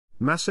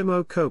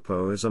Massimo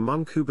Coppo is a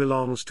monk who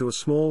belongs to a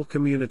small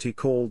community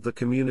called the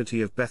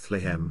Community of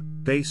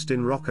Bethlehem, based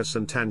in Rocca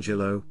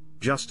Sant'Angelo,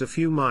 just a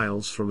few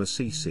miles from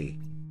Assisi.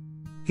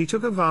 He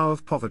took a vow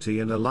of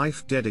poverty and a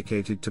life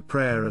dedicated to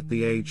prayer at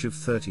the age of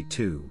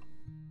 32.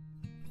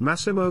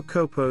 Massimo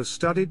Coppo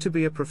studied to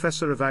be a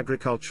professor of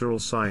agricultural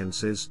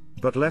sciences,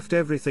 but left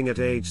everything at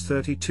age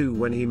 32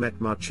 when he met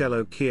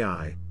Marcello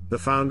Ciai, the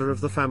founder of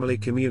the Family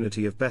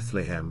Community of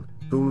Bethlehem,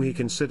 whom he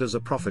considers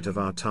a prophet of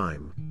our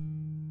time.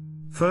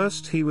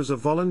 First he was a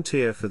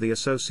volunteer for the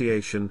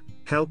association,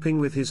 helping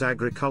with his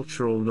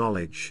agricultural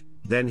knowledge,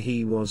 then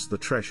he was the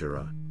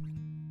treasurer.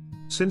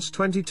 Since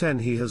 2010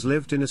 he has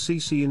lived in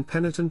Assisi in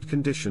penitent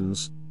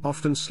conditions,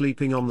 often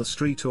sleeping on the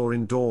street or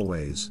in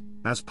doorways,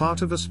 as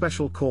part of a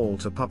special call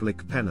to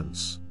public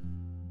penance.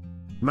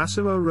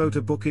 Massimo wrote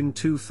a book in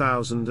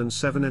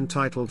 2007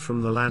 entitled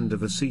From the Land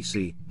of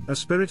Assisi, a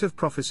spirit of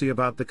prophecy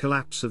about the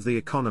collapse of the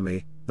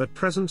economy, that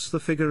presents the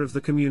figure of the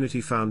community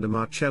founder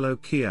Marcello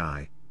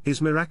Ciai, his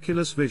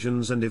miraculous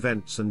visions and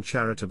events and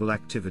charitable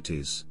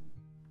activities.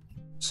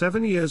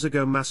 7 years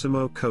ago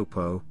Massimo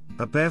Coppo,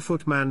 a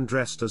barefoot man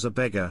dressed as a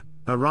beggar,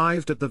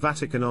 arrived at the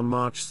Vatican on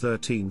March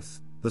 13,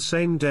 the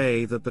same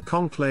day that the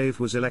conclave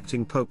was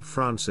electing Pope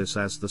Francis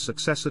as the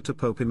successor to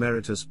Pope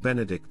Emeritus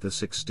Benedict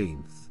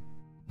XVI.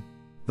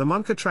 The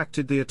monk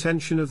attracted the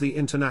attention of the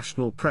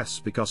international press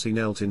because he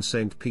knelt in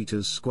St.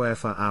 Peter's Square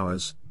for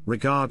hours,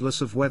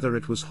 regardless of whether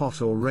it was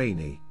hot or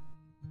rainy.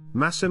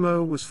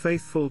 Massimo was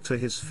faithful to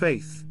his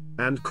faith,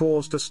 and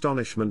caused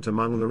astonishment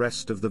among the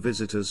rest of the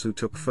visitors who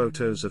took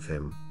photos of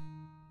him.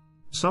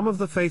 Some of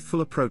the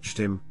faithful approached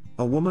him,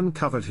 a woman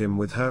covered him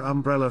with her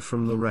umbrella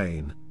from the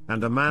rain,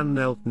 and a man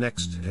knelt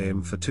next to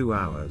him for 2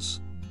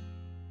 hours.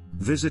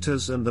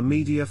 Visitors and the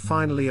media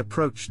finally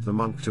approached the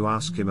monk to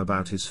ask him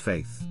about his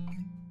faith.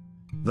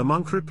 The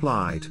monk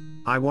replied,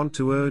 "I want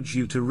to urge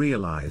you to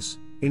realize,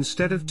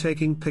 instead of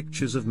taking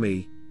pictures of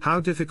me,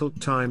 how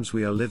difficult times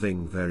we are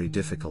living, very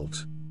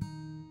difficult."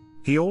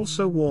 He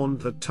also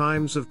warned that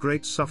times of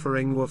great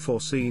suffering were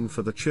foreseen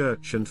for the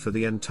Church and for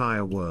the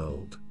entire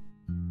world.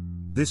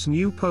 This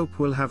new Pope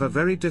will have a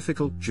very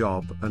difficult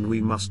job and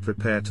we must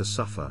prepare to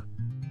suffer.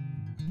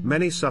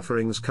 Many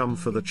sufferings come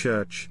for the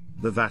Church,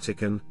 the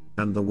Vatican,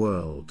 and the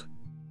world.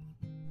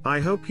 "I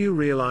hope you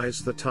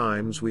realize the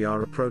times we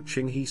are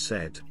approaching," he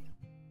said.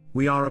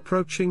 "We are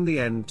approaching the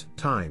end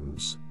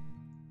times."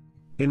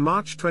 In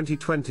March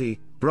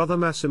 2020, Brother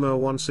Massimo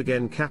once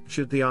again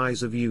captured the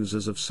eyes of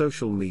users of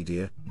social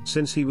media,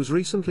 since he was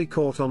recently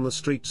caught on the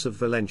streets of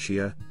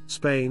Valencia,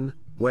 Spain,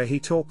 where he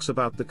talks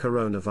about the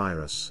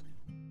coronavirus.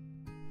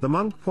 The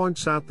monk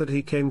points out that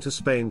he came to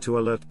Spain to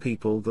alert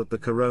people that the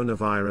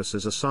coronavirus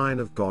is a sign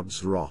of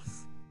God's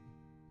wrath.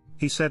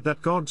 He said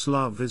that God's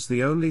love is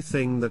the only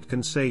thing that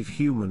can save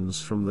humans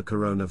from the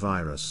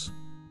coronavirus.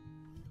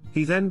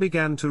 He then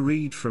began to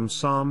read from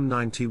Psalm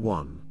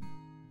 91.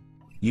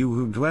 "You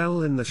who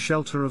dwell in the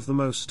shelter of the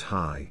Most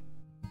High,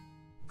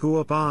 who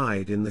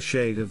abide in the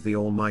shade of the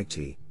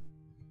Almighty,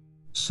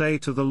 say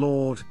to the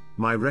Lord,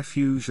 my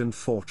refuge and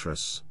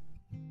fortress,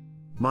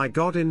 my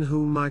God in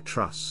whom I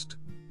trust.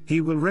 He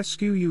will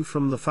rescue you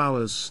from the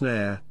fowler's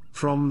snare,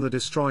 from the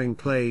destroying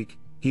plague,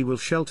 he will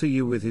shelter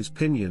you with his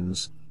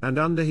pinions, and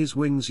under his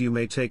wings you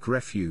may take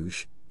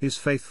refuge, his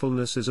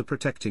faithfulness is a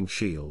protecting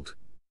shield.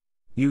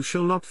 You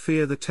shall not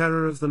fear the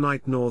terror of the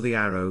night nor the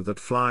arrow that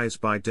flies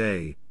by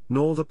day,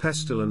 nor the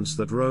pestilence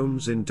that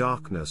roams in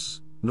darkness,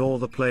 nor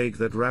the plague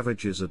that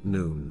ravages at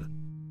noon.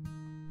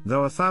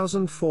 Though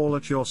 1,000 fall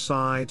at your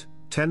side,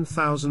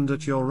 10,000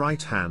 at your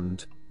right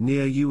hand,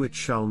 near you it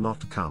shall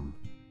not come.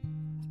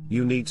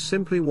 You need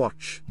simply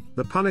watch,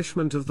 the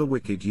punishment of the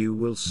wicked you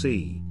will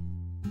see.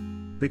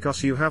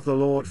 Because you have the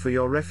Lord for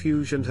your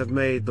refuge and have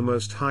made the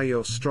Most High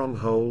your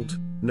stronghold,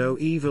 no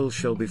evil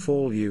shall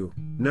befall you,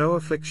 no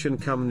affliction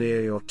come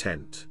near your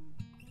tent.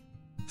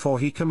 For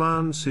he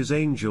commands his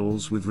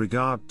angels with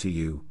regard to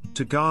you,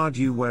 to guard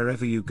you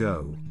wherever you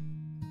go.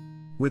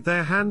 With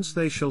their hands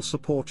they shall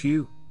support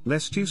you,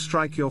 lest you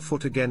strike your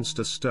foot against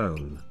a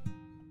stone.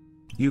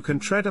 You can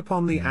tread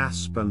upon the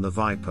asp and the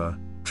viper,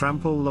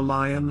 trample the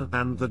lion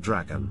and the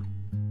dragon.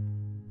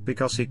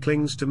 Because he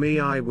clings to me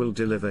I will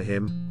deliver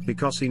him,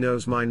 because he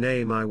knows my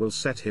name I will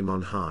set him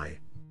on high.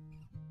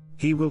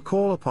 He will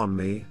call upon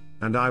me,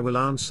 and I will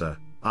answer,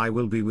 I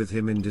will be with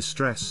him in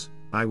distress,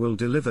 I will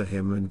deliver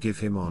him and give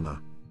him honor.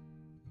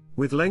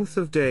 With length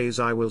of days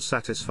I will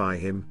satisfy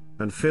him,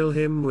 and fill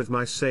him with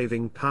my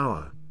saving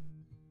power.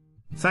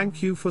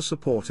 Thank you for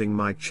supporting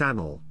my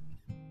channel.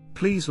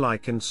 Please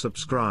like and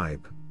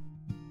subscribe.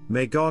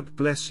 May God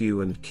bless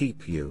you and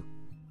keep you.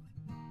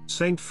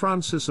 Saint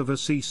Francis of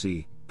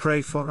Assisi,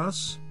 pray for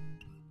us.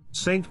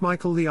 Saint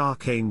Michael the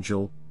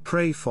Archangel,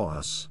 pray for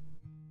us.